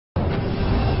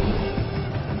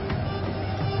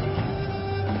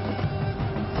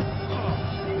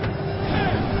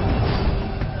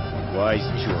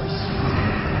wise choice.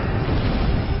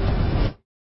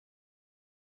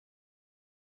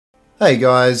 Hey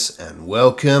guys, and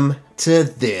welcome to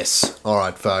this.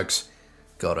 Alright folks,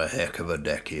 got a heck of a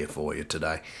deck here for you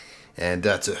today. And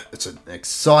it's an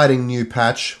exciting new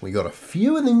patch. We got a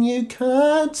few of the new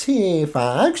cards here,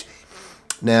 folks.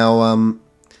 Now,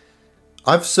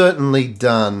 I've certainly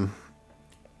done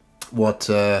what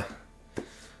I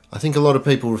think a lot of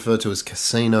people refer to as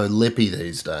Casino Lippy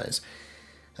these days.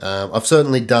 I've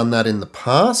certainly done that in the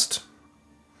past,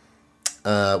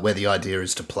 where the idea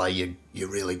is to play your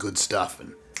really good stuff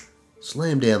and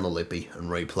slam down the Lippy and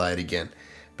replay it again.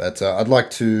 But I'd like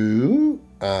to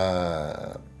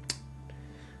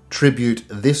tribute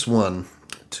this one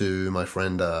to my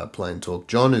friend Plain Talk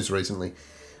John, who's recently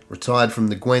retired from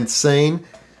the Gwent scene,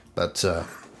 but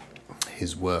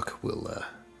his work will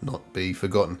not be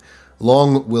forgotten.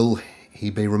 Long will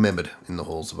he be remembered in the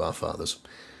halls of our fathers.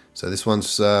 So this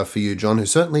one's for you, John, who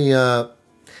certainly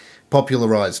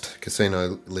popularised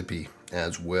Casino Lippy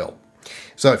as well.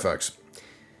 So, folks,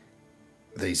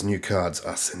 these new cards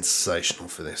are sensational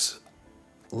for this.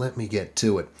 Let me get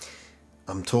to it.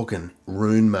 I'm talking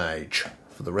Rune Mage.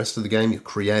 For the rest of the game, your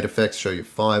create effects show you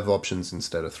 5 options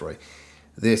instead of 3.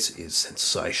 This is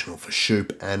sensational for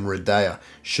Shoop and Redea.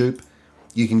 Shoop,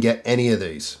 you can get any of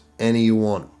these, any you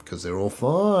want, because they're all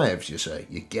 5s, you see.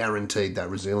 You're guaranteed that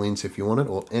resilience if you want it,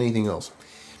 or anything else.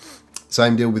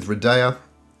 Same deal with Redea.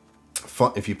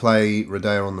 If you play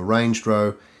Redea on the ranged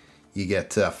row, you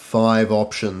get 5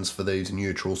 options for these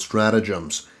neutral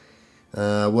stratagems.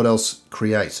 What else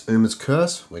creates? Uma's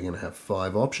Curse, we're going to have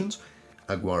 5 options.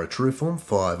 Aguara Trueform,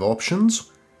 5 options.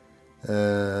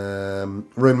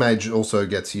 Rune Mage also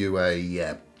gets you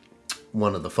a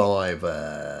one of the 5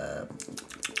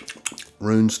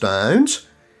 rune stones,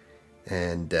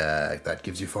 and that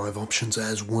gives you 5 options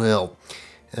as well.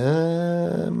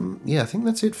 Yeah, I think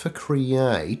that's it for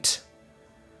create.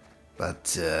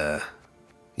 But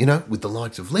you know, with the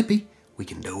likes of Lippy, we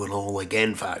can do it all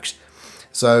again, folks.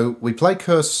 So we play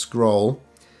Curse Scroll.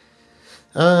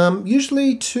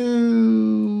 Usually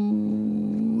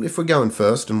if we're going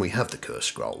first, and we have the Curse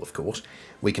Scroll, of course,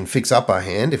 we can fix up our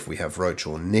hand if we have Roach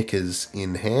or Knickers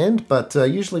in hand, but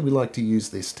usually we like to use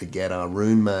this to get our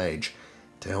Rune Mage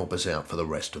to help us out for the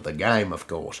rest of the game, of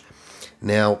course.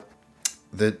 Now,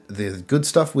 the good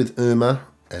stuff with Uma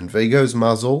and Vigo's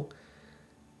Muzzle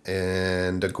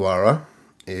and Aguara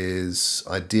is,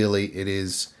 ideally, it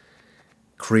is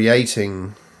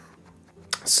creating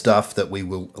stuff that we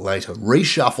will later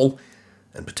reshuffle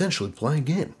and potentially play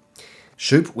again.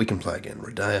 Shoop, we can play again.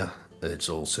 Redea, it's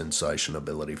all sensation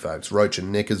ability, folks. Roach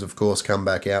and Knickers, of course, come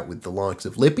back out with the likes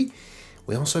of Lippy.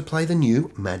 We also play the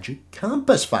new Magic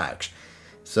Compass, folks.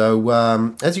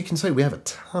 So, as you can see, we have a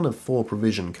ton of 4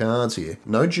 provision cards here.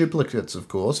 No duplicates, of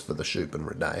course, for the Shoop and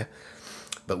Redea.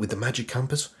 But with the Magic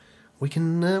Compass, we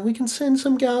can send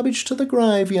some garbage to the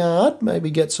graveyard. Maybe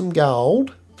get some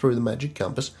gold through the Magic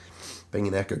Compass. Being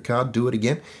an Echo card, do it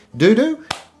again. Doo-doo,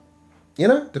 you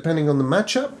know, depending on the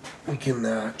matchup, we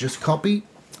can just copy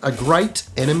a great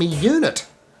enemy unit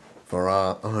for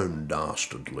our own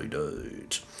dastardly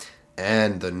dudes.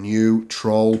 And the new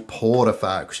Troll Porter,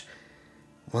 folks.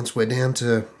 Once we're down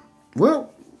to,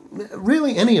 well,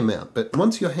 really any amount, but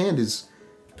once your hand is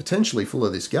potentially full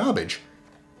of this garbage,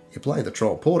 you play the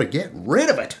Troll Porter, get rid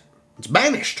of it. It's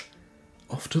banished.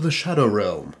 Off to the Shadow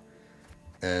Realm.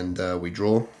 And we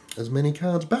draw as many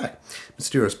cards back.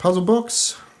 Mysterious Puzzle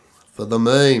Box for the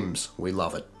memes. We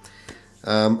love it.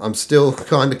 I'm still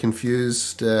kind of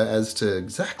confused as to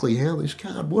exactly how this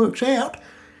card works out.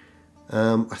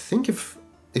 I think if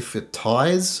it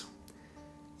ties,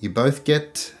 you both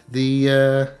get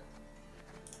the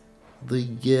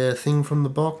thing from the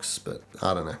box, but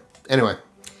I don't know. Anyway,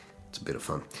 it's a bit of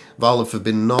fun. Vial of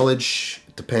Forbidden Knowledge.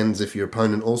 It depends if your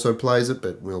opponent also plays it,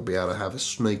 but we'll be able to have a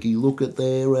sneaky look at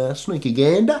their sneaky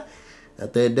gander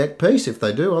at their deck piece if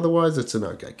they do. Otherwise, it's an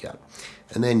okay card.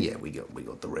 And then yeah, we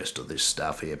got the rest of this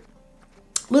stuff here.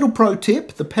 Little pro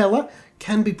tip: the Pella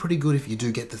can be pretty good if you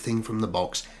do get the thing from the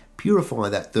box. Purify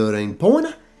that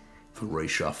 13-pointer for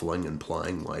reshuffling and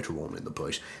playing later on in the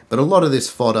piece. But a lot of this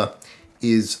fodder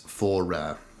is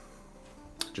for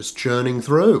just churning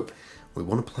through. We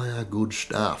want to play our good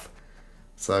stuff.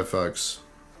 So, folks,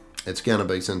 it's going to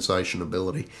be sensation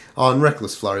ability. Oh, and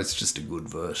Reckless Flurry is just a good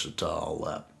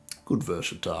versatile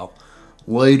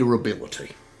leader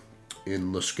ability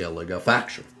in the Skellige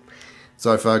faction.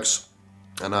 So, folks,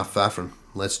 enough faffing.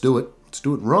 Let's do it. Let's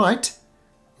do it right.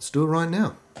 Let's do it right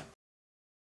now.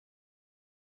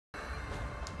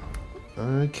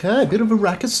 Okay, a bit of a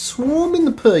Racker Swarm in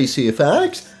the piece here,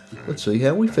 folks. Let's see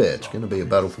how we fare. It's going to be a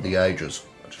battle for the ages.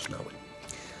 I just know it.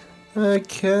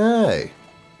 Okay.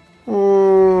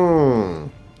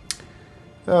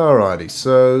 Alrighty,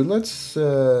 so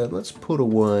let's put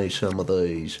away some of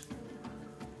these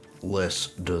less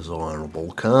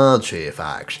desirable cards here,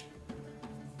 folks.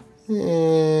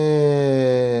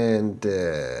 And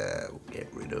get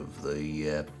rid of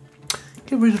the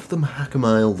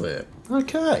Mahakamail there.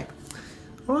 Okay.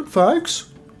 Alright, folks.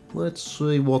 Let's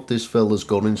see what this fella's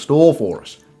got in store for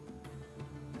us.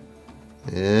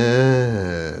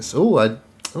 Yes. Oh, I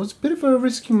was a bit of a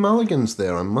risky mulligans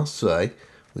there, I must say,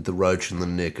 with the roach and the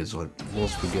knickers. I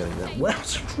was forgetting that. Wow,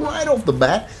 straight off the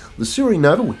bat, the Siri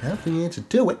Nova, we have the answer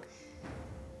to it.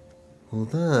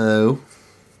 Although,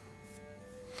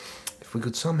 if we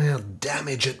could somehow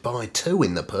damage it by 2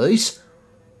 in the piece,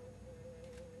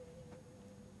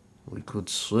 we could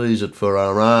seize it for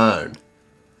our own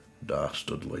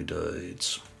dastardly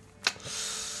deeds.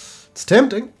 It's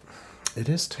tempting. It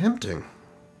is tempting.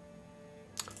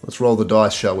 Let's roll the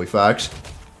dice, shall we, folks?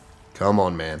 Come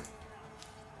on, man.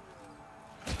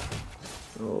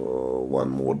 Oh, 1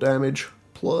 more damage,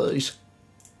 please.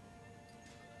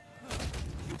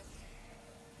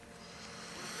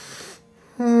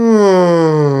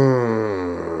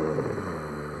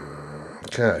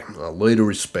 Okay, our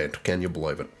leader is spent. Can you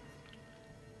believe it?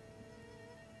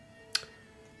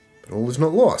 But all is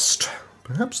not lost.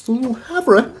 Perhaps the little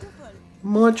Havre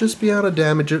might just be able to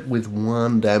damage it with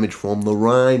 1 damage from the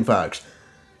rain, folks.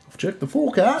 I've checked the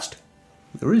forecast.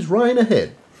 There is rain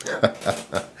ahead.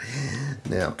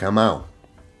 Now, come on.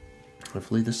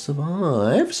 Hopefully this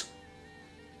survives.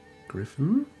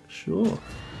 Griffin? Sure.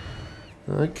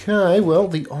 Okay, well,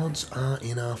 the odds are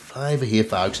in our favour here,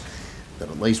 folks, that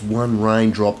at least 1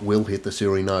 raindrop will hit the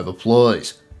Siri Nova,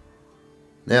 please.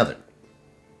 Now then.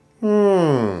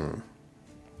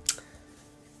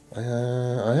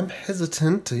 I am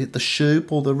hesitant to hit the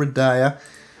Shoop or the Redea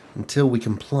until we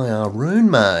can play our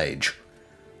Rune Mage.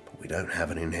 But we don't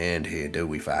have it in hand here, do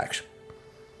we, folks?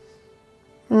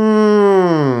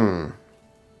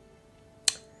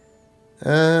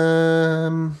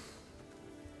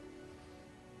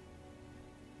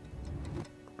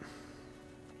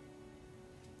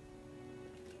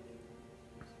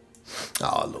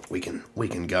 Oh, look, we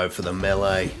can go for the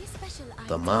melee.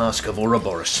 The Mask of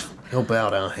Ouroboros. Help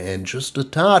out our hand just a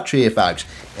touch here, folks.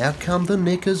 Out come the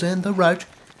knickers and the roach.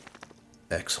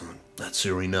 Excellent. That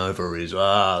Siri Nova is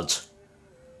ours.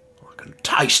 I can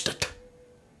taste it.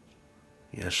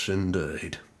 Yes,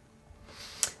 indeed.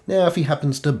 Now, if he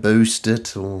happens to boost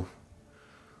it or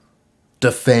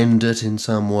defend it in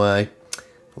some way,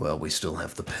 well, we still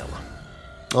have the Pella.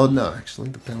 Oh, no, actually,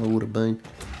 the Pella would have been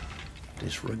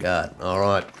disregard.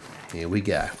 Alright, here we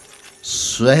go.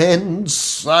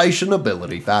 Sensation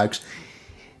ability, folks.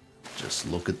 Just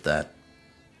look at that.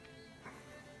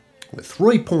 We're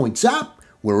 3 points up,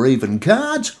 we're even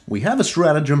cards, we have a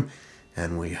stratagem,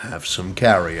 and we have some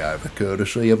carryover,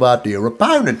 courtesy of our dear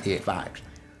opponent here, folks.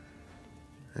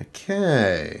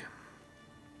 Okay.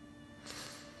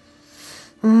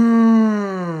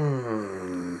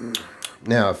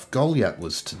 Now, if Goliath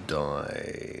was to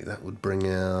die, that would bring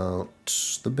out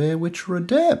the Bear Witcher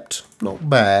Adept. Not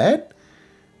bad.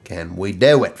 Can we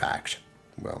do it, folks?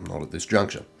 Well, not at this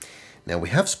juncture. Now, we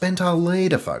have spent our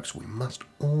leader, folks. We must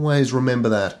always remember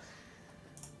that.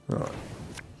 Alright.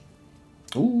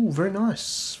 Ooh, very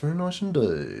nice. Very nice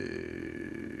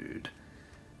indeed.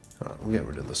 Alright, we'll get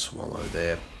rid of the swallow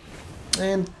there.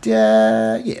 And,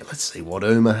 yeah, let's see what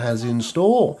Uma has in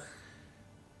store.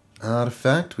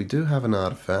 Artifact. We do have an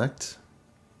artifact.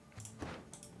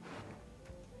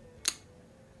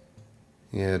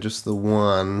 Yeah, just the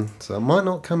one. So it might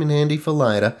not come in handy for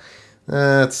later.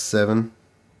 That's 7.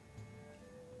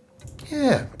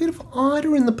 Yeah, bit of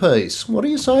Ida in the piece. What do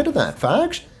you say to that,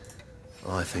 folks?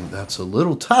 I think that's a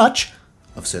little touch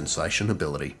of sensation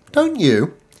ability. Don't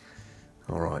you?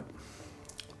 Alright.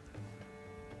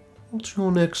 What's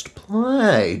your next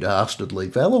play, dastardly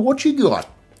fella? What you got?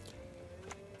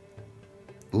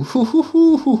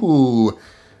 Ooh,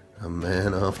 a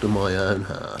man after my own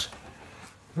heart.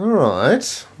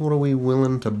 Alright, what are we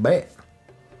willing to bet?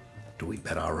 Do we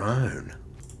bet our own?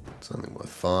 It's only worth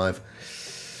 5.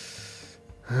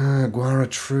 Guara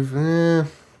Truth,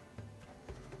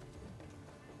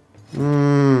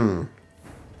 I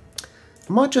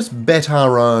might just bet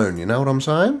our own, you know what I'm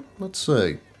saying? Let's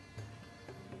see.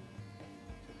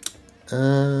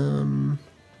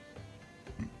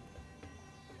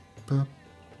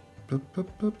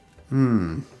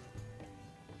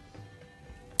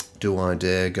 Do I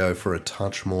dare go for a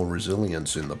touch more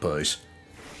resilience in the piece?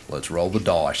 Let's roll the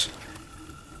dice.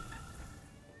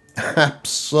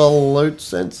 Absolute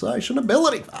sensation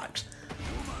ability, folks.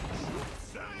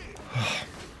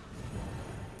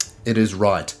 It is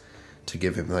right to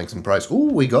give him thanks and praise. Ooh,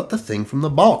 we got the thing from the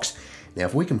box. Now,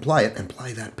 if we can play it and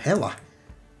play that Pella,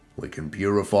 we can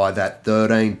purify that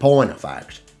 13-pointer,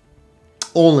 folks.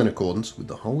 All in accordance with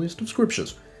the holiest of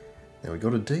scriptures. Now, we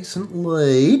got a decent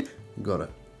lead. We've got a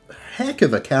heck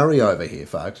of a carryover here,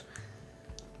 folks.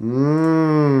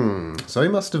 So he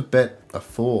must have bet a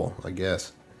 4, I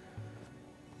guess.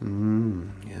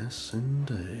 Yes,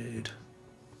 indeed.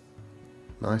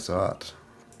 Nice art.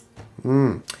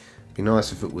 Be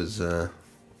nice if it was...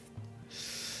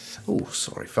 Oh,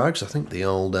 sorry, folks. I think the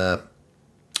old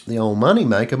money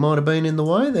maker might have been in the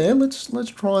way there. Let's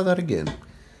try that again.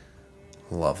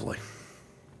 Lovely.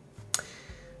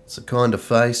 It's the kind of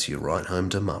face you write home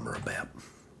to Mama about.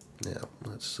 Now,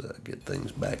 let's get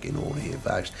things back in order here,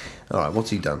 folks. Alright,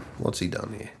 what's he done? What's he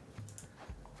done here?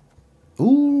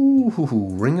 Ooh,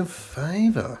 Ring of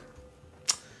Favour.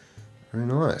 Very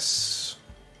nice.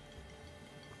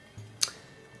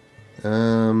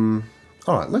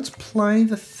 Alright, let's play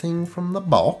the thing from the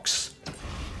box.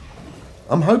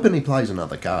 I'm hoping he plays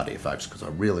another card here, folks, because I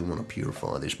really want to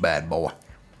purify this bad boy.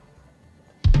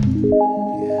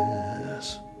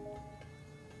 Yes.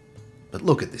 But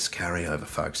look at this carryover,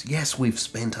 folks. Yes, we've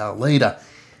spent our leader,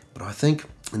 but I think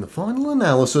in the final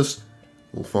analysis,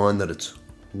 we'll find that it's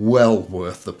well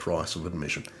worth the price of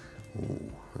admission.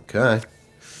 Ooh, okay.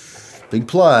 Big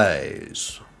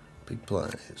plays. Big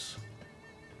plays.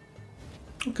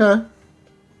 Okay.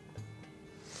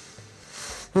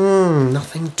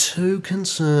 Nothing too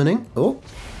concerning. Oh,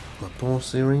 my poor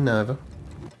Nova.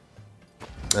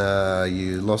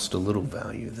 You lost a little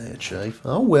value there, Chief.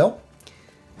 Oh, well.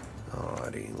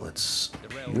 Alrighty, let's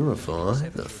purify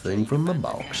the thing from the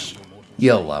box.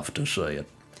 You'll love to see it.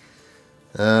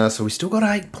 So we still got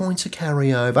 8 points of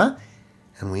carryover,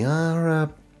 and we are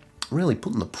really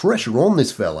putting the pressure on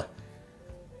this fella.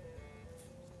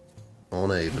 On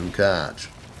even cards.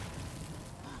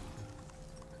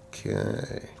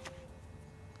 Okay.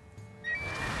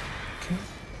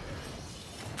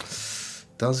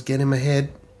 Does get him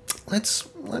ahead. Let's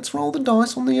roll the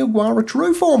dice on the Aguara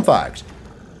True Form, folks.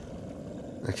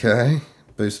 Okay,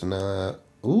 boosting.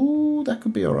 Ooh, that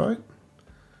could be alright.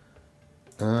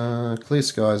 Clear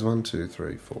skies 1, 2,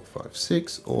 3, 4, 5,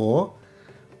 6, or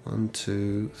 1,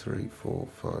 2, 3, 4,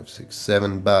 5, 6,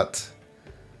 7. But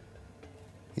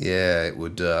yeah, it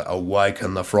would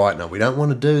awaken the Frightener. We don't want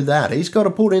to do that. He's got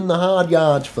to put in the hard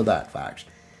yards for that, folks.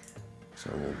 So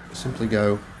we'll simply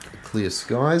go Clear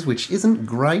Skies, which isn't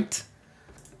great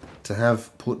to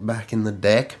have put back in the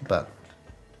deck, but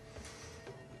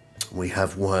we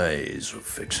have ways of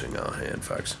fixing our hand,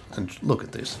 folks. And look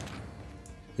at this.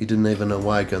 He didn't even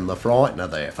awaken the Frightener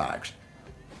there, folks.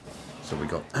 So we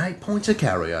got 8 points of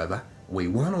carryover. We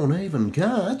won on even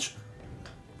cards.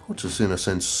 Puts us in a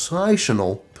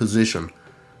sensational position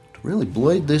to really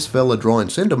bleed this fella dry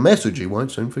and send a message he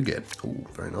won't soon forget. Oh,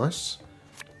 very nice.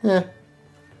 Yeah.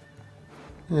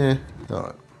 Yeah.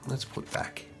 Alright, let's put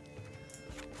back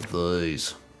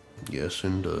these. Yes,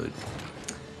 indeed.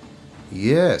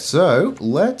 Yeah, so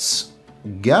let's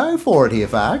go for it here,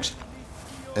 folks.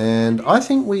 And I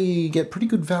think we get pretty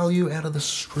good value out of the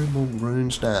Scribbled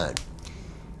Runestone.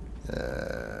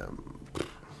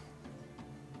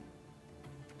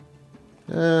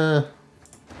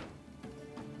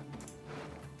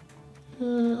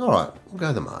 Alright, we'll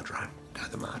go the Mardrome. Go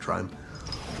the Mardrome.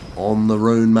 On the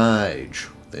Rune Mage.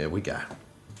 There we go.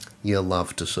 You'll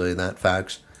love to see that,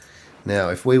 folks. Now,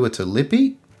 if we were to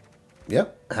Lippy,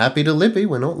 yep, happy to Lippy.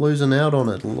 We're not losing out on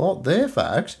a lot there,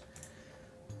 folks.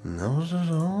 Not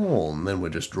at all. And then we're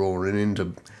just drawing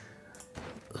into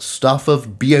stuff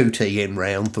of beauty in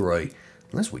round 3.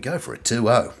 Unless we go for a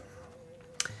 2-0.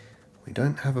 We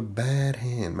don't have a bad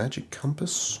hand. Magic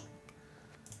Compass.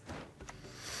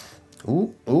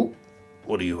 Ooh, ooh.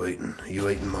 What are you eating? Are you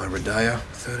eating my Redea?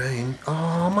 13.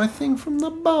 Oh, my thing from the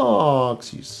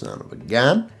box, you son of a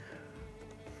gun.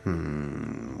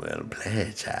 Well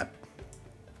played, chap.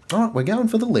 Alright, we're going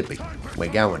for the Lippy.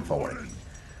 We're going for it.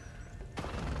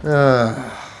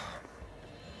 My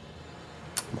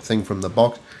thing from the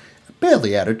box.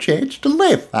 Barely had a chance to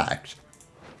live, folks.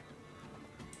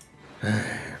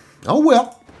 Oh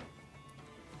well.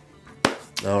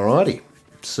 Alrighty.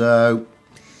 So,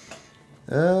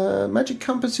 Magic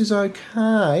Compass is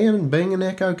okay, and being an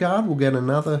Echo card, we'll get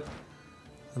another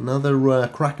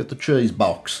crack at the cheese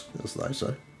box, as they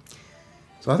say.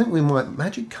 So I think we might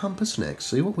Magic Compass next,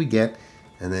 see what we get,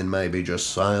 and then maybe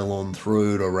just sail on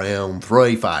through to round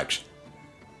 3, folks.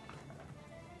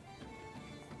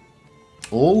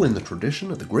 All in the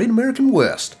tradition of the Great American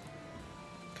West.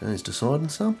 Okay, he's deciding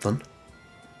something.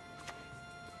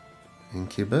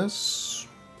 Incubus.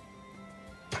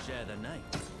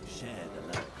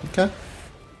 Okay.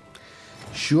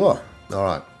 Sure.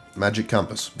 Alright. Magic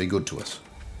compass. Be good to us.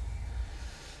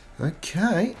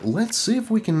 Okay. Let's see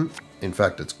if we can... In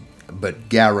fact, it's... But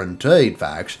guaranteed,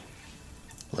 folks.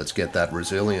 Let's get that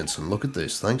resilience. And look at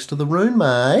this. Thanks to the Rune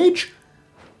Mage...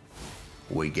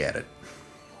 We get it.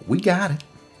 We got it.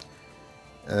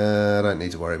 I don't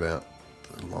need to worry about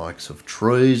the likes of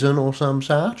treason or some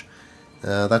such.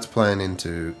 That's playing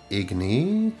into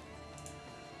Igni.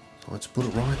 So let's put it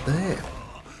right there.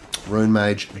 Rune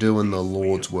Mage doing the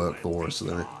Lord's work for us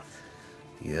there.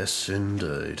 Yes,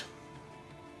 indeed.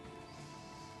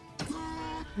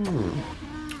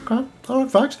 Okay,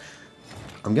 alright folks.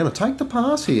 I'm going to take the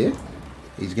pass here.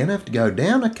 He's going to have to go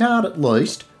down a card at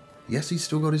least. Yes, he's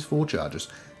still got his 4 charges.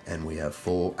 And we have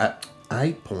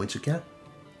 8 points of cap.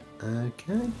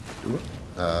 Okay.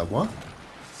 What?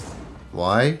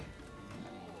 Why?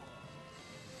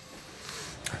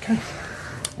 Okay.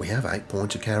 We have 8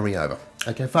 points of carryover.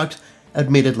 Okay, folks.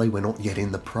 Admittedly, we're not yet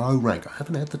in the pro rank. I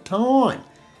haven't had the time.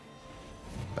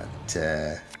 But,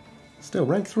 still,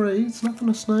 rank 3. It's nothing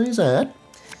to sneeze at.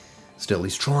 Still,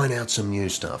 he's trying out some new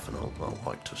stuff, and I'll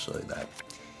like to see that.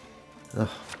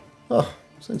 Oh,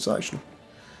 sensational.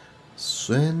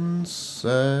 Siri,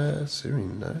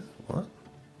 no. What?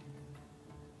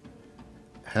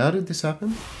 How did this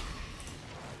happen?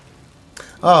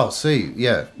 Oh, see,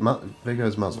 yeah, there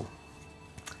goes muzzle.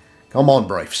 Come on,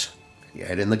 briefs. You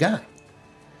head in the game.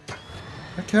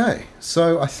 Okay,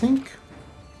 so I think...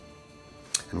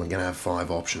 And we're going to have 5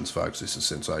 options, folks. This is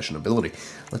sensation ability.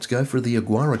 Let's go for the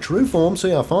Aguara True Form.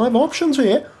 See our 5 options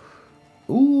here.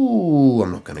 Ooh,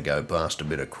 I'm not going to go past a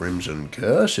bit of Crimson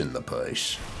Curse in the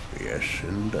piece. Yes,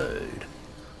 indeed.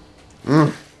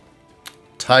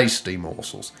 Tasty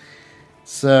morsels.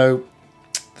 So,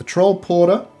 the Troll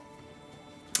Porter,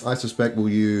 I suspect we'll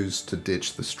use to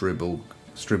ditch the Stribog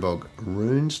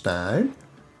Runestone.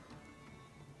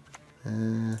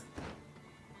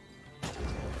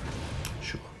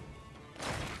 Sure.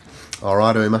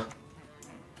 Alright, Uma.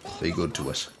 Be good to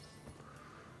us.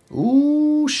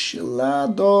 Ooh,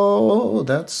 Shilado.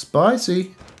 That's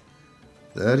spicy.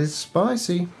 That is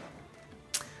spicy.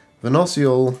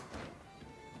 Venosial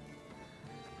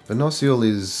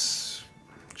is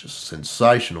just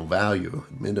sensational value,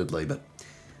 admittedly, but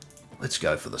let's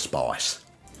go for the spice.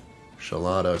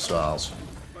 Shalado styles.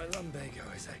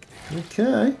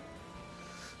 Okay.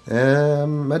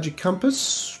 Magic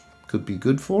Compass could be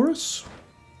good for us.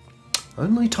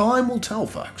 Only time will tell,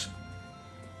 folks.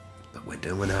 But we're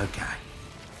doing okay.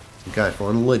 Okay,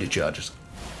 final leader charges.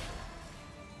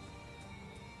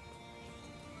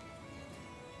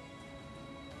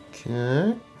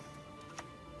 Okay.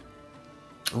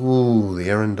 Ooh, the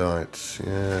Erendite.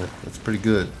 Yeah, that's pretty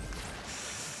good.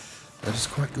 That is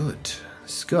quite good.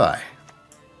 This guy.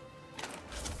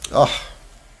 Oh,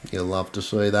 you'll love to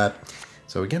see that.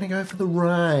 So we're going to go for the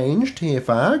ranged here,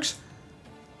 folks.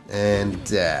 And,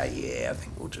 yeah, I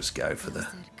think we'll just go for the...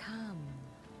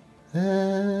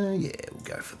 yeah, we'll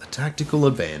go for the tactical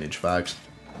advantage, folks.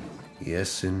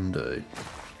 Yes, indeed.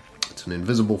 It's an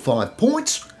invisible 5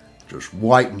 points. Just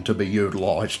waiting to be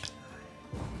utilised.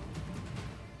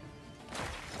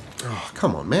 Oh,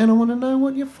 come on, man. I want to know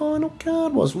what your final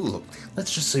card was. Well, look,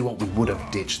 let's just see what we would have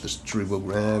ditched this Dribble.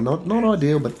 Not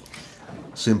ideal, but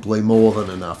simply more than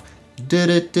enough.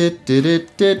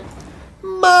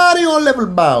 Mario level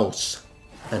boss.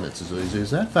 And it's as easy as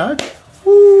that, folks.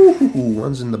 Ooh,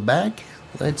 one's in the back.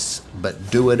 But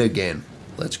do it again.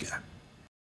 Let's go.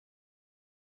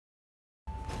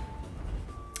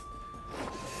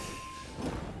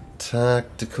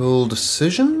 Tactical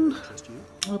decision,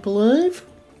 I believe.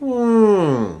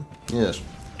 Yes.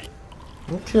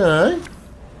 Okay.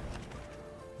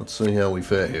 Let's see how we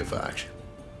fare here, folks.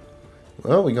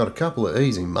 Well, we got a couple of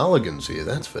easy mulligans here,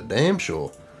 that's for damn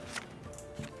sure.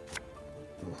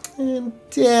 And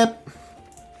tap.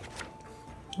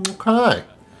 Okay.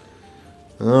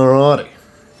 Alrighty.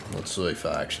 Let's see,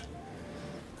 folks.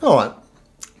 Alright.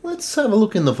 Let's have a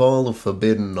look in the vial of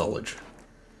forbidden knowledge.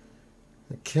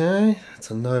 Okay,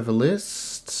 it's a Nova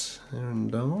list.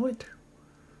 Erendite.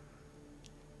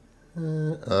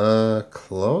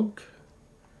 Clog.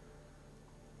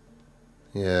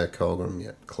 Yeah, Colgrim,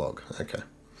 yeah, Clog. Okay.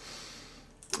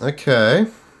 Okay.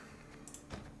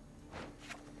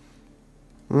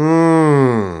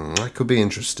 That could be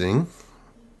interesting.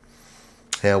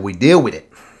 How we deal with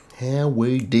it. How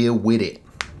we deal with it.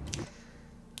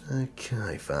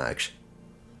 Okay, folks.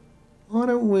 Why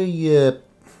don't we,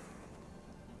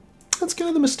 let's go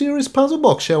to the mysterious puzzle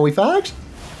box, shall we, folks?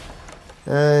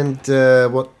 And,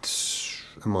 what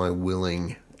am I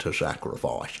willing to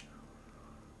sacrifice?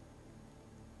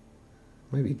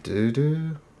 Maybe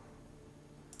doo-doo.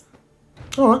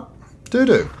 Alright,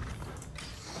 doo-doo.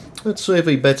 Let's see if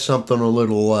he bets something a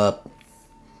little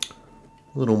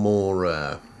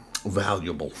more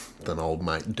valuable than old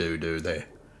mate doo-doo there.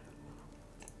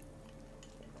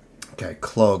 Okay,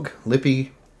 clog.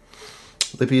 Lippy.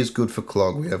 Lippy is good for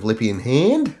clog. We have Lippy in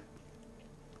hand.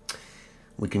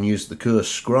 We can use the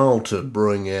cursed scroll to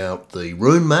bring out the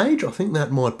rune mage. I think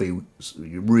that might be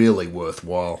really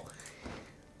worthwhile,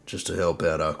 just to help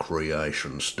out our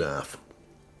creation stuff.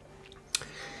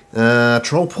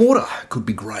 Troll Porter could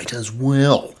be great as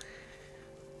well.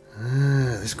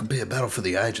 This could be a battle for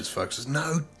the ages, folks. There's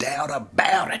no doubt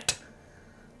about it.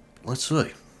 Let's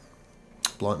see.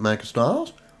 Blightmaker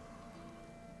Styles.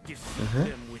 Defeat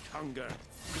them with hunger,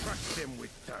 crush them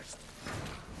with thirst.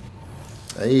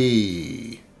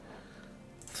 Hey,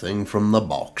 thing from the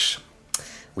box.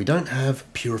 We don't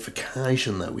have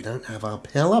purification though. We don't have our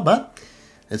Pella, but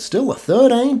it's still a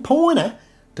 13-pointer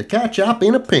to catch up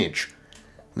in a pinch.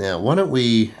 Now, why don't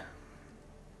we?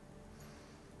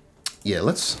 Yeah,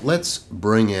 let's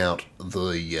bring out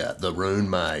the rune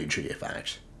mage here,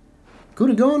 folks. Could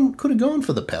have gone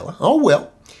for the Pella. Oh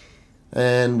well.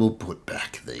 And we'll put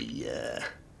back the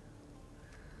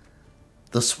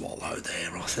swallow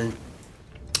there, I think.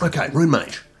 Okay, rune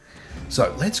mage.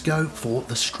 So let's go for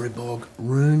the Stribog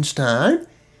runestone.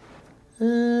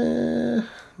 Yeah.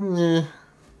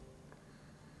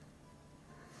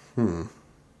 1,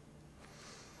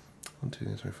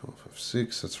 2, 3, 4, 5,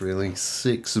 6. That's really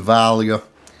 6 value. I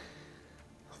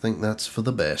think that's for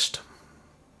the best.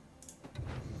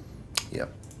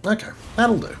 Yep. Okay,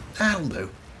 that'll do. That'll do.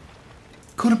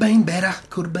 Could have been better,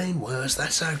 could have been worse,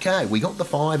 that's okay. We got the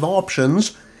 5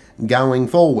 options going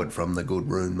forward from the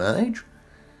good rune mage.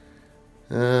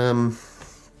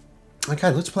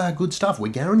 Okay, let's play our good stuff.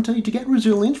 We're guaranteed to get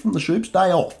resilience from the Shoop's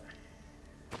day off.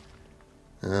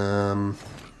 Do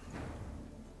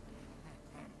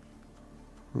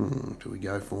we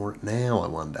go for it now, I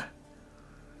wonder?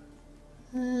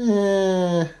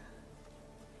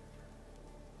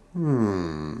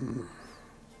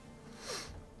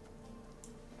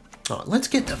 Alright, let's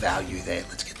get the value there.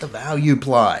 Let's get the value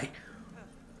play.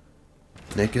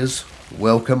 Knickers,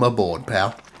 welcome aboard,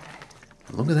 pal.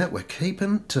 Look at that, we're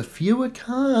keeping to fewer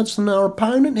cards than our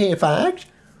opponent here, folks.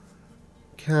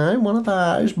 Okay, one of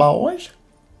those, boys.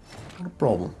 Not a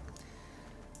problem.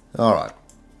 Alright.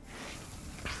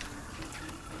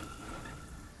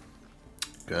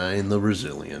 Gain the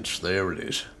resilience. There it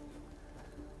is.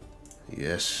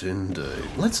 Yes, indeed.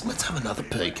 Let's have another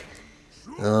peek.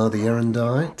 Oh, the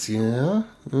erudite, yeah.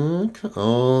 Okay.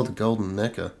 Oh, the golden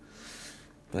necker.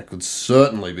 That could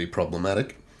certainly be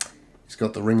problematic. He's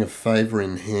got the ring of favour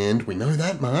in hand. We know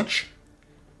that much.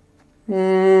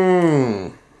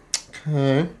 Okay.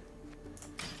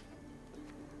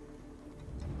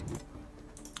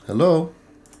 Hello?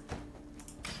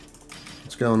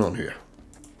 What's going on here?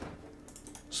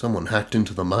 Someone hacked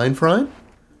into the mainframe?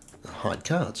 Hide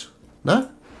cards. No?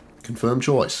 Confirm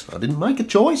choice. I didn't make a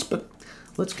choice, but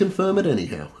let's confirm it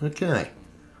anyhow. Okay.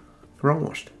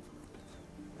 Christ.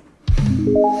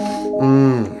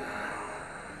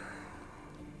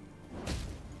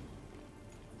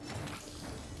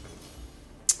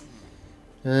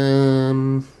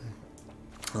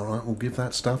 Alright, we'll give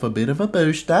that stuff a bit of a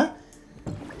booster.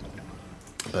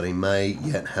 But he may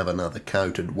yet have another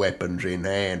coated weapons in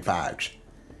hand, folks.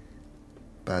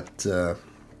 But,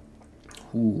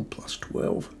 ooh, plus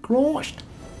 12. Christ.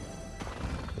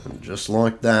 And just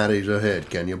like that, he's ahead.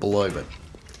 Can you believe it?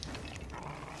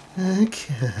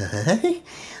 Okay.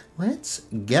 Let's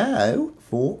go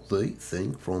for the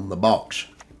thing from the box.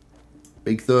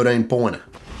 Big 13-pointer.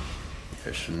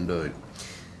 Yes, indeed.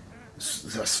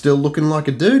 Still looking like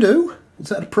a doo-doo. Is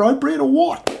that appropriate or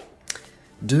what?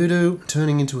 Doo-doo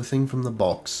turning into a thing from the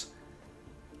box.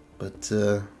 But,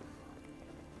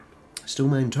 still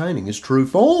maintaining his true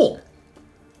form.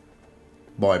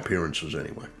 By appearances,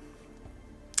 anyway.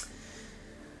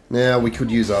 Now, we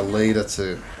could use our leader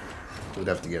to... We'd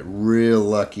have to get real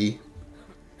lucky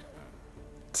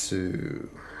to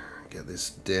get this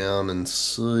down and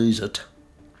seize it.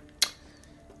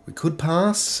 We could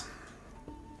pass.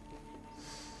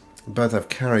 We both have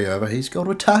carryover. He's got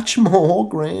a touch more,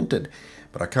 granted.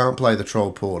 But I can't play the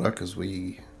Troll Porter because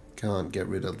we can't get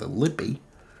rid of the Lippy.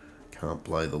 Can't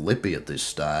play the Lippy at this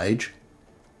stage.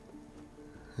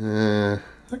 Okay,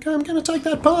 I'm going to take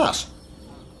that pass.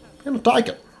 I'm going to take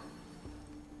it.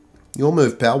 Your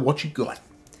move, pal. What you got?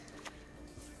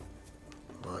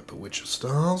 My Bewitcher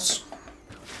Styles.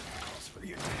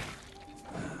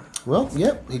 Well,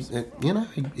 yep.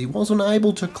 He wasn't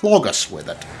able to clog us with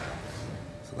it.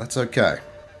 So that's okay.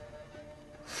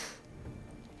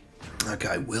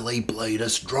 Okay, will he bleed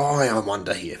us dry, I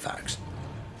wonder here, folks?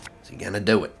 Is he going to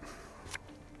do it?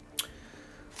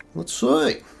 Let's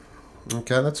see.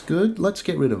 Okay, that's good. Let's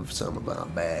get rid of some of our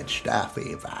bad stuff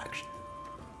here, folks.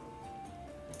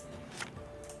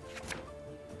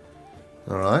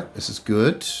 Alright, this is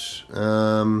good.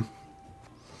 The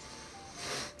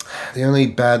only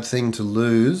bad thing to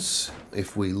lose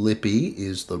if we Lippy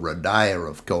is the Rodea,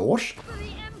 of course.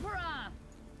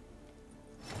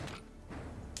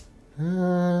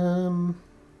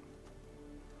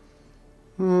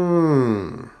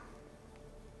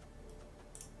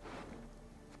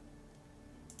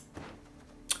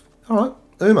 Alright,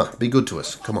 Uma, be good to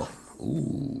us. Come on.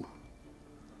 Ooh.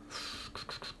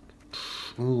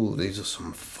 Ooh, these are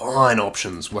some fine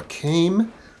options.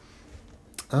 Wakim.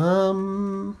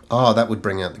 Oh, that would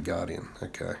bring out the Guardian.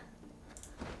 Okay.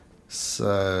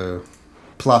 So,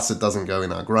 plus it doesn't go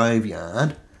in our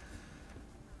graveyard.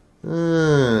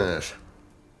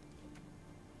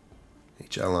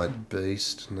 Each allied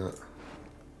beast. No.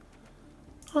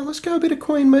 Alright, let's go a bit of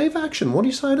Queen Maeve action. What do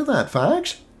you say to that,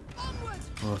 folks?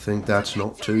 I think that's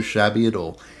not too shabby at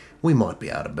all. We might be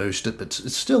able to boost it, but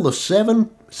it's still a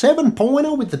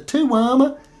 7-pointer with the 2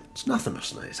 armor. It's nothing to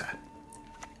sneeze at.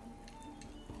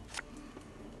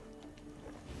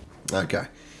 Okay.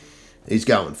 He's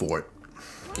going for it.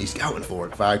 He's going for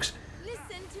it, folks.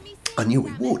 I knew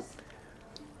he would.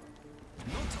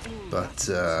 But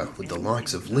with the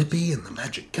likes of Lippy and the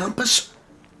magic compass,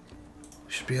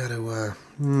 we should be able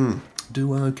to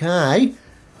do okay.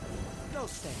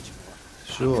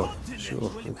 Sure,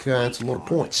 sure. Okay, that's a lot of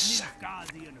points.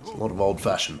 It's a lot of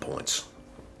old-fashioned points.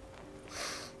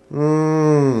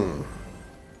 Alright,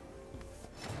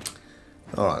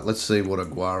 let's see what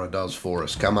Aguara does for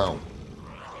us. Come on.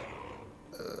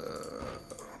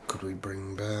 Could we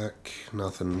bring back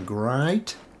nothing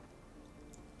great?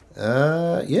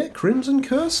 Yeah, Crimson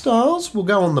Curse Styles. We'll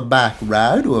go on the back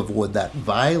row to avoid that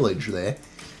veilage there.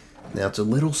 Now, it's a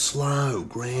little slow,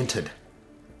 granted.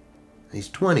 He's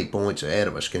 20 points ahead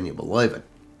of us, can you believe it?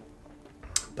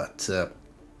 But,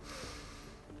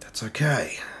 that's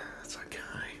okay. That's okay.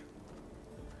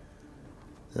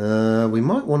 We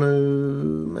might want to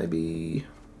maybe...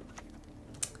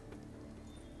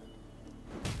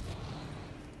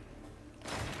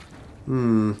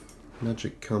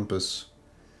 Magic Compass.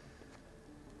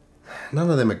 None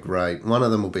of them are great. One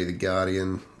of them will be the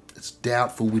Guardian. It's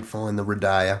doubtful we'd find the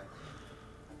Rodea.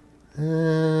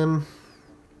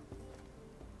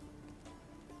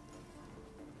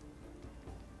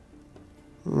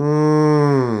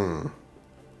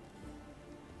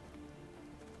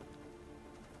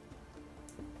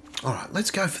 Alright,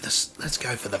 let's go for this. Let's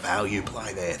go for the value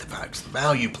play there, folks. The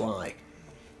value play.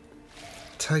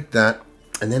 Take that.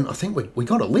 And then I think we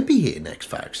got a Lippy here next,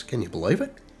 folks. Can you believe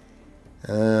it?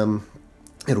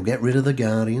 It'll get rid of the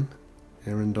Guardian.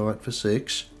 Erendite for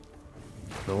 6.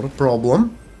 Not a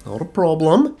problem. Not a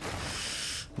problem.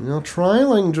 We are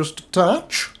trailing just a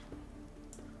touch.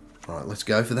 Alright, let's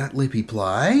go for that Lippy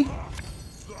play.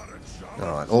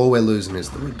 Alright, all we're losing is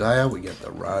the Rodea. We get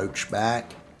the Roach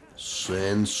back.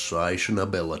 Sensation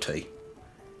ability.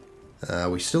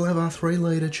 We still have our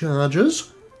 3-litre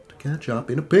charges to catch up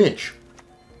in a pinch.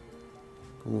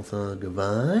 Gorthar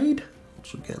Gavade.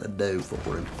 What's we gonna do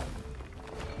for him?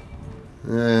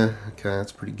 Okay,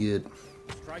 that's pretty good.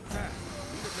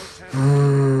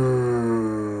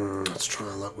 Let's try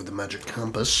our luck with the magic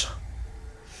compass.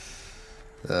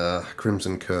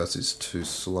 Crimson Curse is too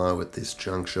slow at this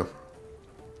juncture.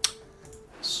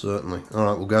 Certainly.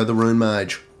 Alright, we'll go the Rune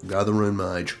Mage. Go the Rune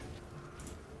Mage.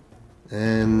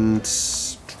 And...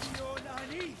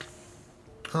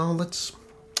 oh, let's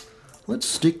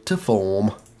stick to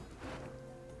form.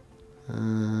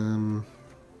 How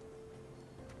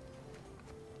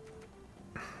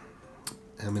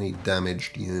many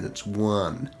damaged units?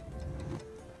 1.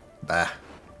 Bah.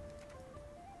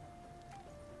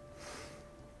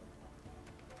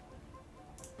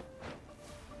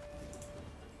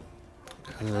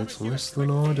 Okay, that's less than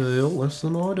ideal. Less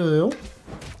than ideal.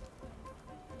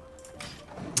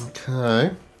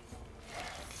 Okay.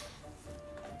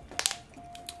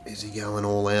 Is he going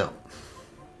all out?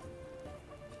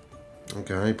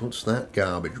 Okay, he puts that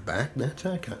garbage back. That's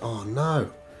okay. Oh,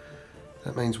 no.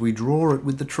 That means we draw it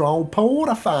with the Troll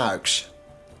Porter, folks.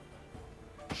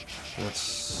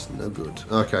 That's no good.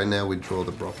 Okay, now we draw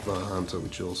the Brockvar Hunter,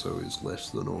 which also is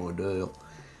less than ideal.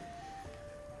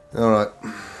 Alright.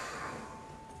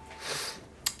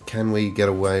 Can we get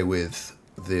away with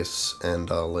this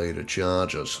and our leader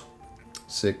charges?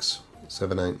 6,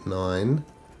 7, 8, 9.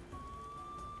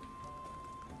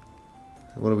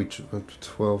 What are we?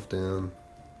 12 down.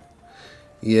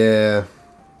 Yeah.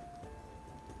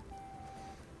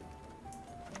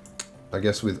 I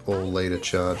guess with all leader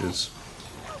charges.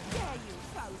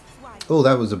 Oh,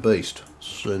 that was a beast.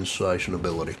 Sensation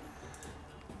ability.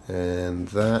 And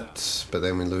that, but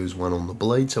then we lose one on the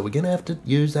bleed, so we're going to have to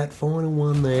use that final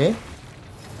one there.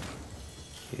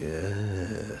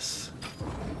 Yes.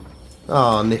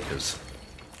 Ah, knickers.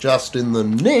 Just in the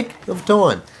nick of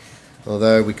time.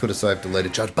 Although we could have saved the leader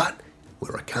charge, but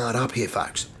we're a card up here,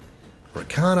 folks. We're a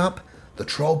card up. The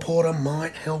Troll Porter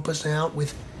might help us out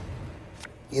with,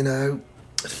 you know,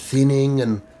 thinning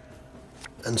and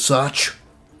such.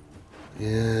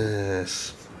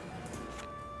 Yes.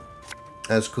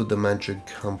 As could the magic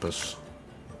compass.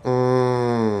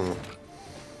 Alright,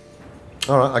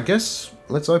 I guess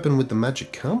let's open with the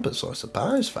magic compass, I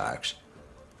suppose, folks.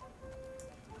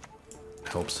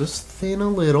 Helps us thin a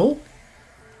little.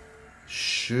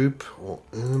 Shoop or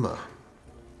Uma.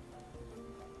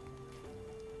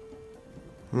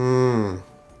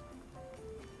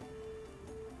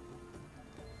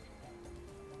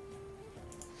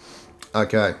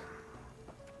 Okay.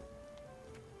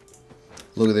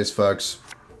 Look at this, folks.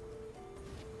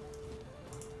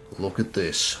 Look at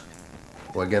this.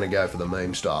 We're going to go for the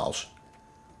meme styles.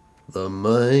 The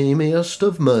memeiest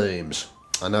of memes.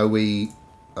 I know we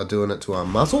are doing it to our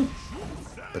muzzle,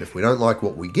 but if we don't like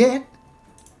what we get,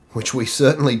 which we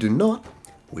certainly do not,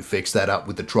 we fix that up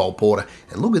with the Troll Porter.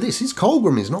 And look at this, his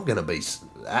Colgrim is not going to be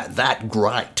that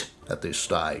great at this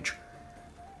stage.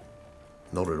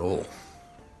 Not at all.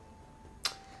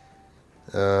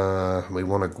 We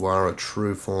want a Guara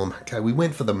true form. Okay, we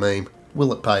went for the meme.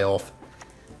 Will it pay off?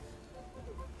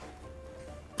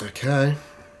 Okay.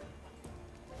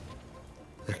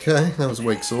 Okay, that was a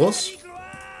weak sauce.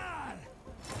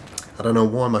 I don't know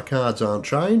why my cards aren't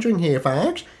changing here,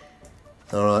 folks.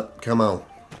 Alright, come on.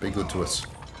 Be good to us.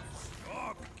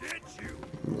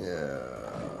 Yeah,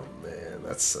 man,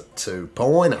 that's a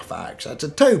 2-pointer, folks. That's a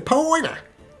 2-pointer.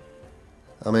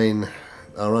 I mean,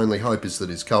 our only hope is that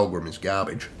his Colgrim is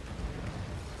garbage.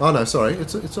 Oh no, sorry,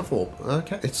 it's a 4.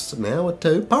 Okay, it's now a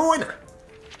 2-pointer.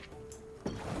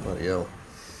 Bloody hell.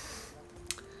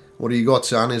 What do you got,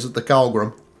 son? Is it the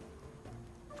Colgrim?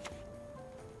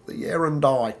 The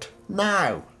Erendite.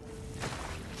 No!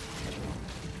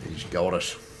 He's got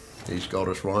us. He's got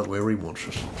us right where he wants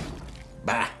us.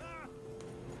 Bah!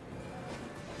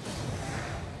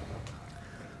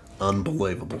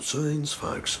 Unbelievable scenes,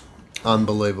 folks.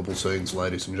 Unbelievable scenes,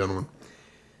 ladies and gentlemen.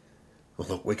 Well,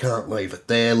 look, we can't leave it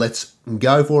there. Let's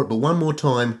go for it, but one more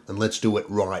time, and let's do it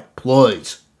right,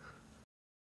 please.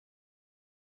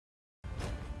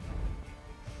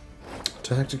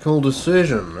 Tactical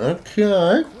decision.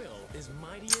 Okay.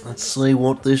 Let's see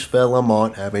what this fella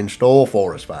might have in store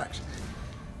for us, folks.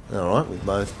 Alright, we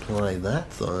both play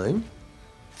that thing.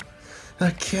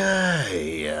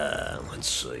 Okay, let's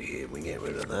see here. We get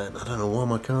rid of that. I don't know why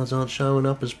my cards aren't showing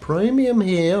up as premium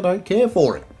here. I don't care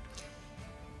for it.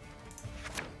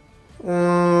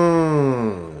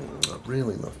 I'd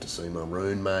really love to see my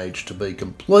Rune Mage, to be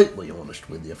completely honest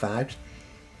with you, folks.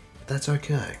 But that's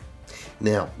okay.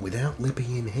 Now, without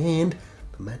Lippy in hand,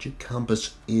 the magic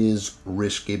compass is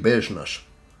risky business.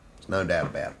 There's no doubt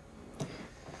about it.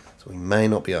 So we may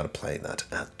not be able to play that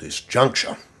at this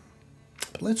juncture.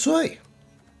 But let's see.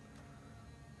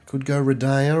 Could go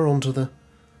Redea onto the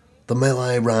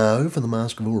melee row for the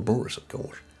Mask of Ouroboros, of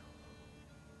course.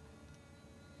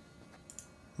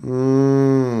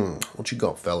 What you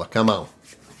got, fella? Come on.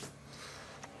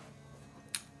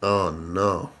 Oh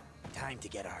no. Time to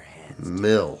get our hands.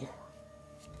 Mill.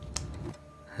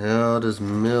 How does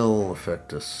Mill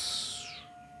affect us?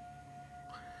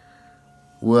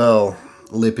 Well,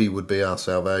 Lippy would be our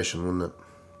salvation, wouldn't it?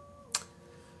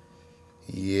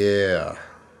 Yeah.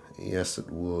 Yes, it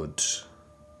would.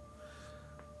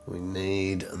 We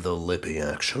need the Lippy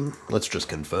action. Let's just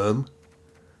confirm.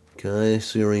 Okay,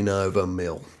 Sirinova,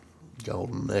 Mill.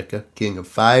 Golden Necker, King of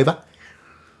Favour.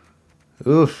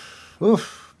 Oof,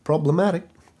 oof, problematic.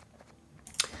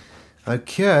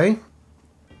 Okay.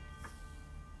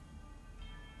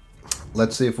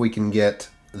 Let's see if we can get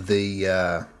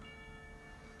the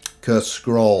Cursed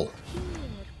Scroll.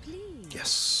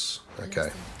 Yes.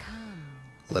 Okay.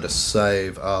 Let us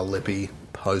save our Lippy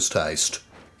post-haste.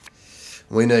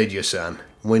 We need you, son.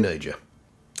 We need you.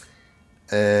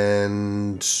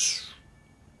 And...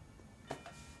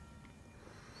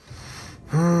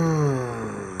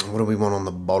 what do we want on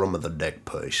the bottom of the deck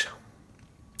piece?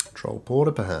 Troll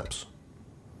Porter, perhaps?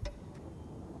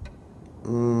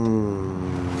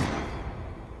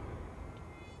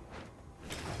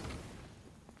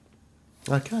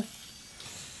 Okay.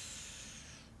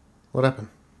 What happened?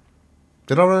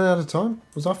 Did I run out of time?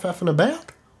 Was I faffing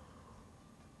about?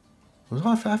 Was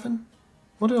I faffing?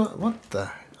 What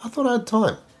the? I thought I had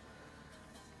time.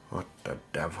 What the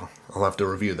devil? I'll have to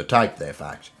review the tape there,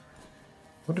 folks.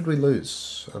 What did we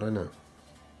lose? I don't know.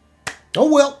 Oh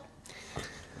well.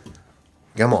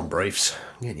 Come on, Briefs.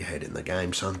 Get your head in the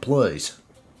game, son, please.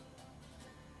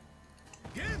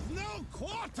 Give no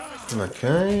quarter.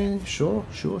 Okay, sure.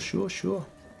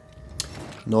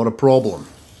 Not a problem.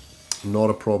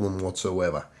 Not a problem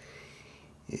whatsoever.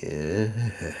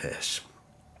 Yes.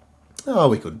 Oh,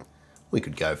 we could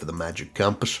go for the magic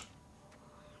compass.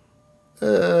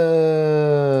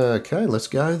 Okay, let's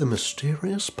go the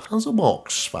mysterious puzzle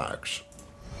box, folks.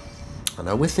 I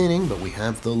know we're thinning, but we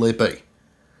have the Lippy.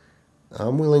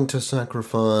 I'm willing to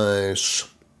sacrifice.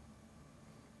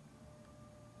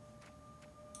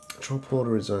 Drop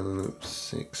order is only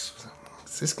 6.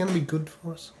 Is this going to be good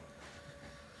for us?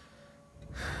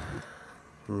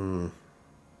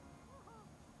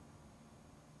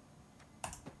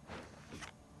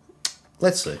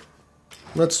 Let's see.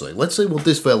 Let's see what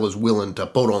this fella's willing to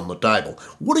put on the table.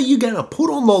 What are you going to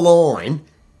put on the line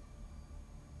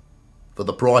for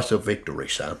the price of victory,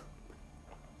 son?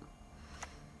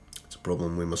 It's a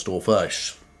problem we must all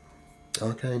face.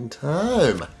 Arcane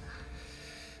Tome.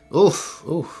 Oof,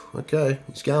 okay.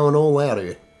 He's going all out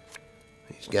here.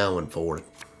 He's going for it.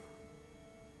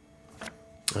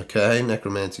 Okay,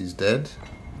 Necromancy's dead.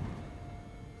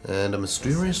 And a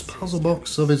mysterious puzzle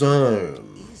box of his own.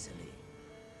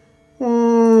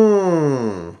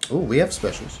 Oh, we have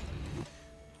specials.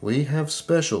 We have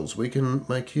specials. We can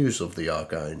make use of the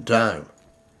Arcane Tome.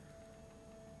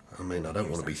 I mean, I don't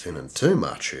want to be thinning too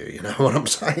much here, you know what I'm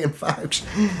saying, folks?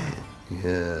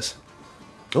 Yes.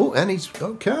 Oh, and he's...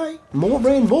 Okay.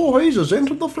 Morbane Voorhees has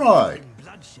entered the fray.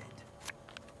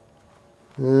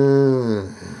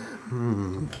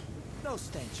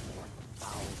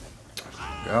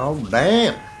 Oh,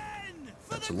 damn.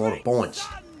 That's a lot of points.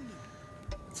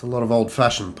 That's a lot of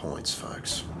old-fashioned points,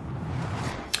 folks.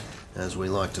 As we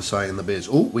like to say in the biz.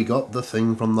 Oh, we got the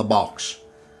thing from the box.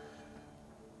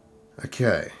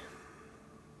 Okay.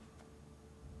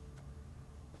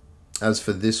 As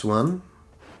for this one,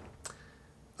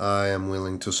 I am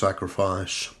willing to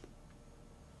sacrifice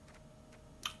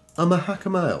a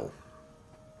Mahakamail.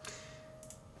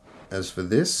 As for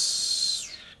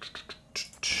this,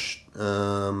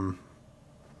 let's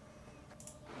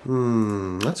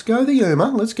go the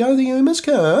Uma. Let's go the Uma's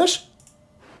Curse.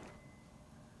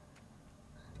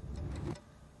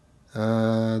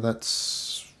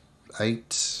 That's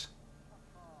 8.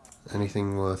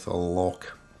 Anything worth a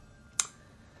lock?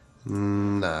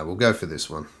 No, we'll go for this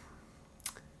one.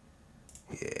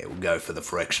 Yeah, we'll go for the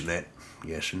Fractionette.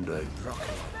 Yes, indeed.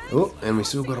 Oh, and we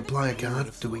still got a player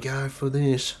card. Do we go for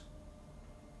this?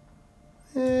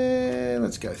 Yeah,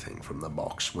 let's go thing from the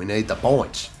box. We need the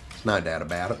points. There's no doubt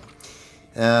about it.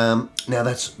 Now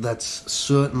that's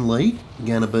certainly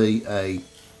going to be a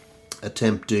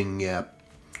tempting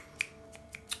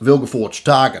Vilgefortz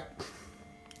target.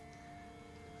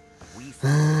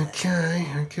 Okay,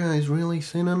 he's really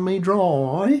thinning me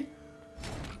dry.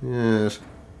 Yes.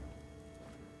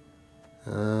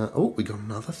 Oh, we got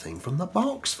another thing from the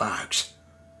box, folks.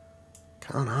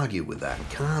 Can't argue with that.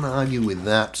 Can't argue with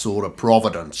that sort of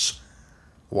providence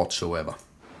whatsoever.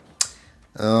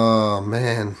 Oh,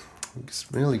 man.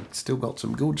 It's really still got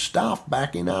some good stuff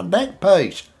back in our deck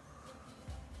piece.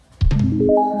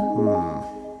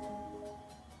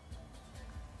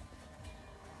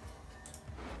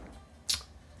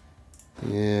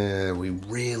 Yeah, we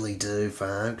really do,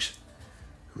 folks.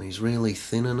 And he's really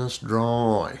thinning us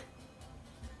dry.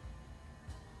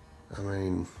 I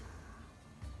mean,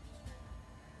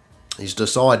 he's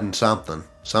deciding something.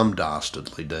 Some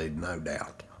dastardly deed, no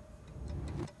doubt.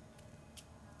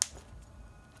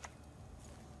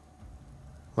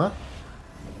 What?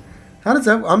 How does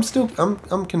that...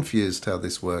 I'm confused how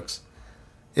this works.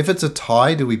 If it's a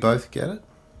tie, do we both get it?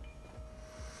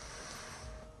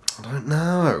 I don't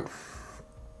know.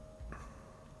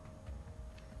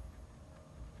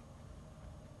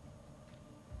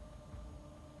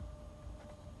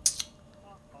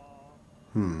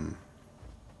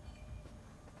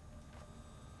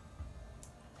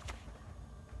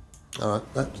 Alright,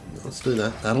 let's do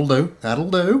that. That'll do. That'll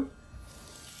do.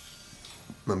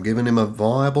 I'm giving him a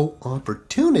viable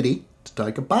opportunity to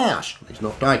take a pass. He's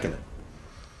not taking it.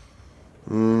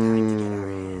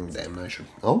 Damnation.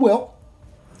 Oh well.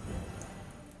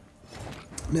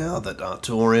 Now that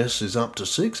Artorias is up to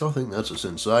 6, I think that's a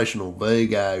sensational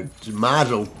big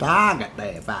muzzle target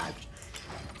there, folks.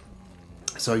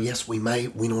 So yes, we may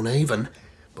win on even,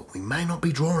 but we may not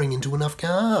be drawing into enough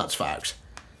cards, folks.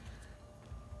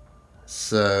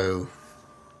 So,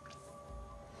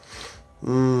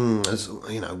 as,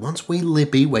 you know, once we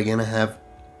Lippy, we're going to have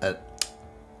a,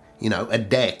 you know, a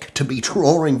deck to be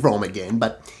drawing from again.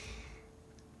 But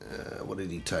what did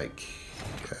he take?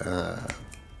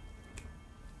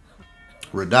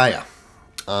 Redaya.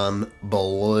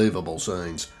 Unbelievable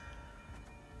scenes.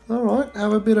 All right,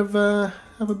 have a bit of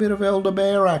elder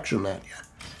bear action at you.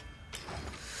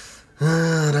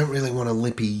 I don't really want a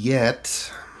Lippy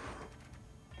yet,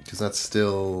 because that's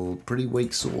still pretty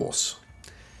weak sauce.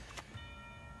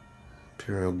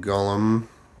 Imperial Golem.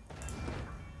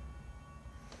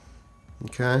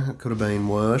 Okay, that could have been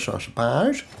worse, I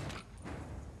suppose.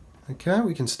 Okay,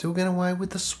 we can still get away with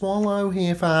the swallow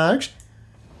here, folks.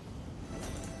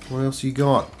 What else you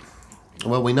got?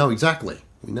 Well, we know exactly.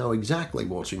 We know exactly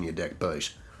what's in your deck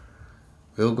piece.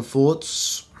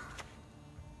 Vilgefortz.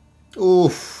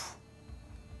 Oof.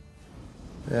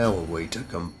 How are we to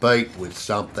compete with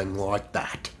something like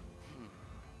that?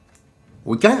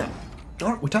 We can.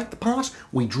 Alright, we take the pass,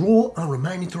 we draw our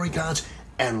remaining 3 cards,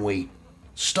 and we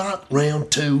start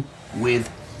round 2 with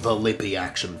the Lippy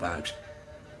action, folks.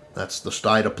 That's the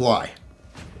state of play.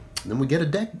 And then we get a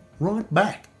deck right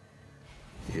back.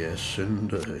 Yes,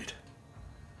 indeed.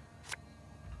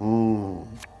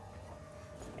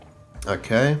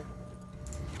 Okay.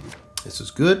 This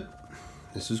is good.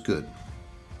 This is good.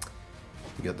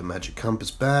 We got the magic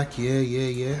compass back.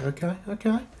 Yeah. Okay.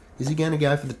 Is he going to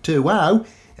go for the 2-0?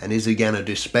 And is he going to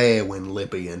despair when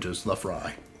Lippy enters the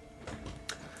fray?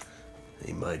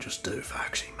 He may just do,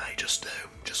 folks. He may just do.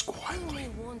 Just quietly.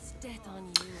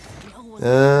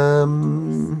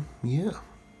 Yeah.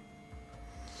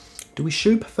 Do we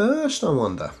shoot first, I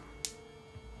wonder?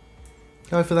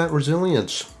 Go for that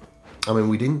resilience. I mean,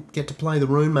 we didn't get to play the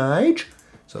Rune Mage,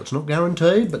 so it's not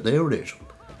guaranteed, but there it is.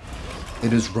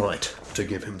 It is right to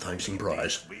give him thanks and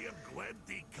praise.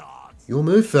 Your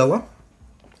move, fella.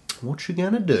 What you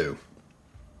gonna do?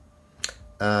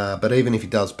 But even if he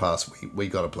does pass, we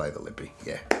got to play the Lippy.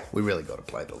 Yeah, we really got to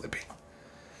play the Lippy.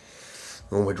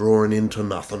 Or we're drawing into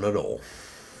nothing at all.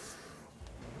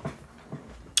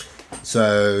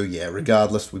 So, yeah,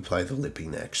 regardless, we play the Lippy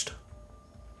next.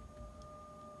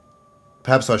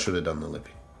 Perhaps I should have done the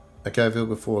Lippy. Okay,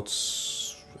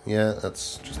 Vilgefortz. Yeah,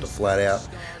 that's just a flat-out,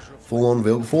 full-on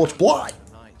Vilgefortz Blight.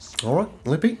 Alright,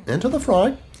 Lippy, enter the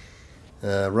fray.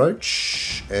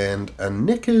 Roach and a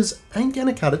Knickers ain't going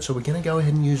to cut it, so we're going to go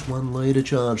ahead and use 1 leader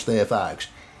charge there, folks.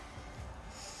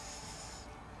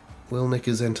 Will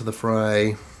Knickers enter the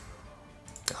fray?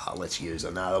 Let's use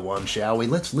another one, shall we?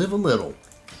 Let's live a little.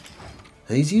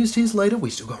 He's used his leader. We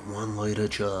still got 1 leader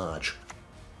charge.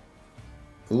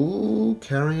 Ooh,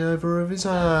 carryover of his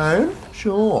own.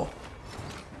 Sure.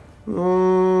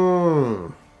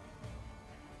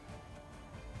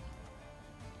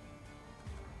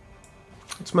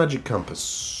 It's Magic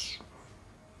Compass.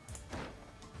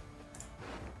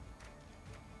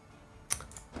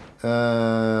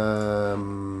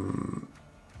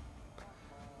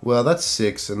 Well, that's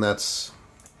 6, and that's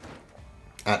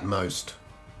at most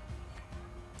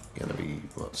gonna be,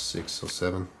 what, 6 or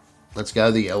 7? Let's go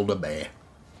the Elder Bear.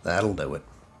 That'll do it.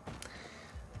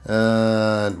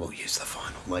 And we'll use the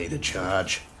final leader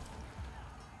charge.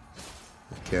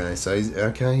 Okay, so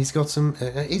he's got some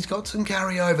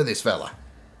carryover, this fella.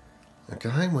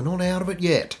 Okay, we're not out of it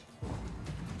yet.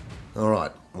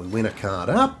 Alright, we win a card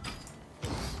up.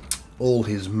 All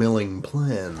his milling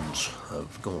plans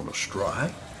have gone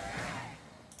astray.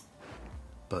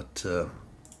 But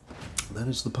that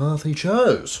is the path he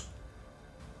chose.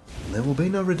 And there will be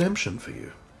no redemption for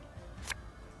you.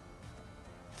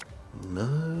 No,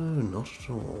 not at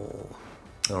all.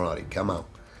 Alrighty, come on.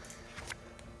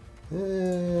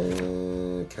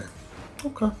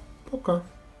 Okay.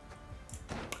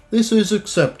 This is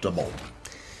acceptable.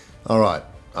 Alright,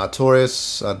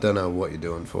 Artorias, I don't know what you're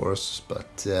doing for us,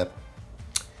 but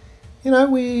you know,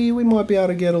 we might be able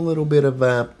to get a little bit of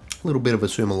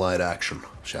assimilate action,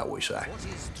 shall we say.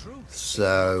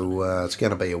 So it's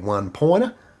going to be a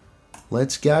 1-pointer.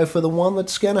 Let's go for the one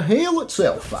that's going to heal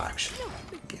itself, folks.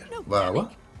 Yeah. Well,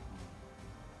 what?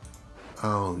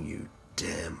 Oh, you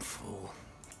damn fool.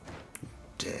 You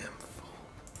damn fool.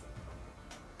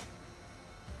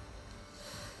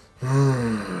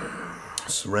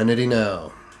 Serenity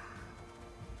now.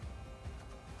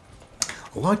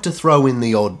 I like to throw in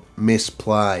the odd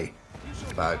misplay,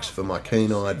 folks, for my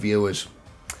keen-eyed viewers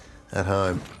at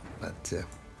home. But I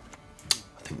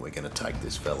think we're going to take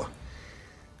this fella.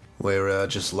 We're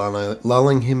just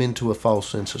lulling him into a false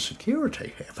sense of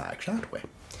security here, folks, aren't we?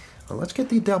 Well, let's get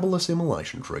the double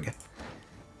assimilation trigger.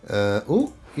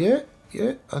 Oh, yeah.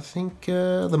 Yeah, I think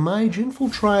the Mage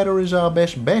Infiltrator is our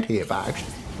best bet here, folks.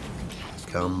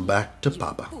 Come back to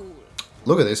Papa.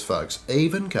 Look at this, folks.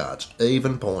 Even cards,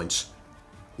 even points.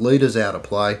 Leaders out of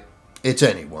play. It's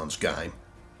anyone's game.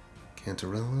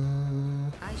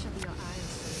 Cantarella.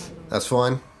 That's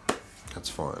fine. That's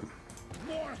fine.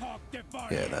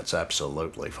 Yeah, that's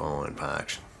absolutely fine,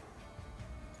 Parks.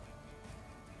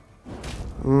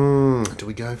 Do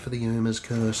we go for the Uma's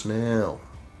Curse now?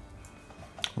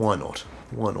 Why not?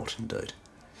 Why not, indeed?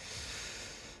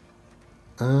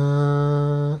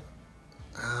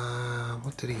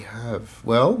 What did he have?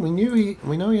 Well, we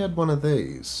know he had one of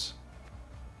these.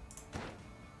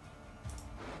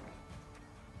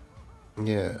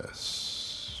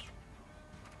 Yes.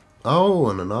 Oh,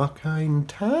 and an Arcane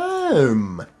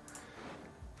Tome.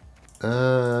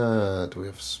 Do we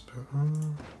have...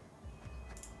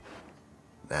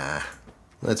 Nah.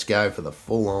 Let's go for the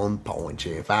full-on points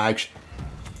here, folks.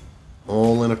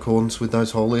 All in accordance with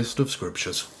those whole list of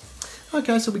scriptures.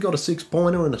 Okay, so we got a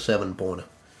 6-pointer and a 7-pointer.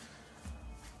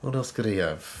 What else could he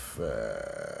have?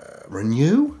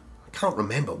 Renew? I can't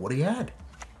remember what he had.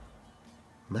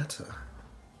 Matter.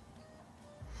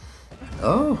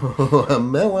 Oh, a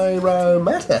melee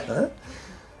matter, huh?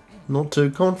 Not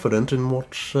too confident in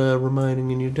what's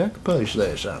remaining in your deck piece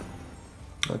there, son.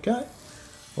 Okay.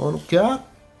 Final card.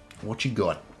 What you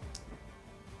got?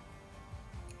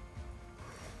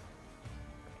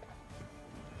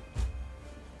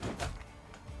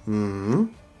 Redale.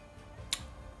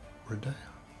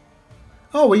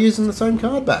 Oh, we're using the same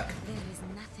card back.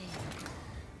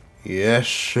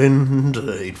 Yes,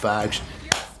 indeed, folks.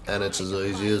 And it's as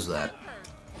easy as that.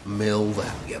 Mill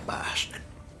that, you bastard.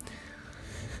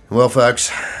 Well,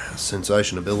 folks,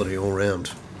 sensation ability all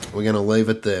round. We're going to leave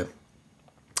it there.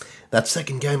 That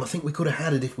second game, I think we could have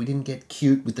had it if we didn't get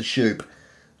cute with the shoop.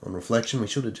 On reflection, we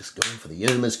should have just gone for the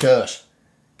Uma's Curse.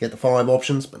 Get the 5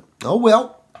 options, but oh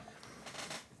well.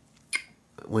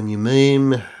 When you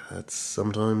meme, that's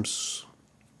sometimes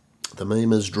the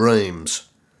memer's dreams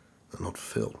are not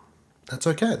fulfilled. That's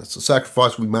okay, that's the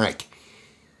sacrifice we make.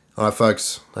 Alright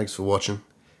folks, thanks for watching.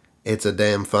 It's a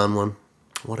damn fun one.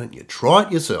 Why don't you try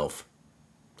it yourself?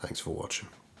 Thanks for watching.